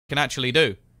can actually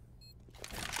do.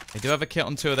 They do have a kit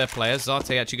on 2 of their players.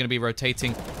 Zarte actually going to be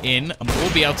rotating in and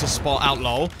will be able to spot out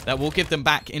Lol. That will give them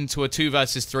back into a 2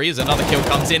 versus 3 as another kill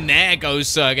comes in. There goes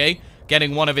Sergej,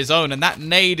 getting one of his own. And that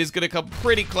nade is going to come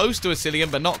pretty close to Asilium,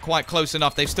 but not quite close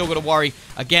enough. They've still got to worry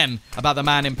again about the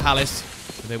man in Palace.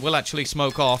 So they will actually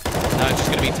smoke off. Now just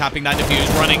going to be tapping that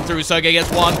defuse, running through. Sergej gets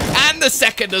one and the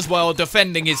second as well,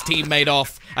 defending his teammate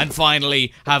off. And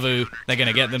finally, Havu, they're going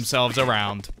to get themselves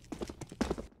around.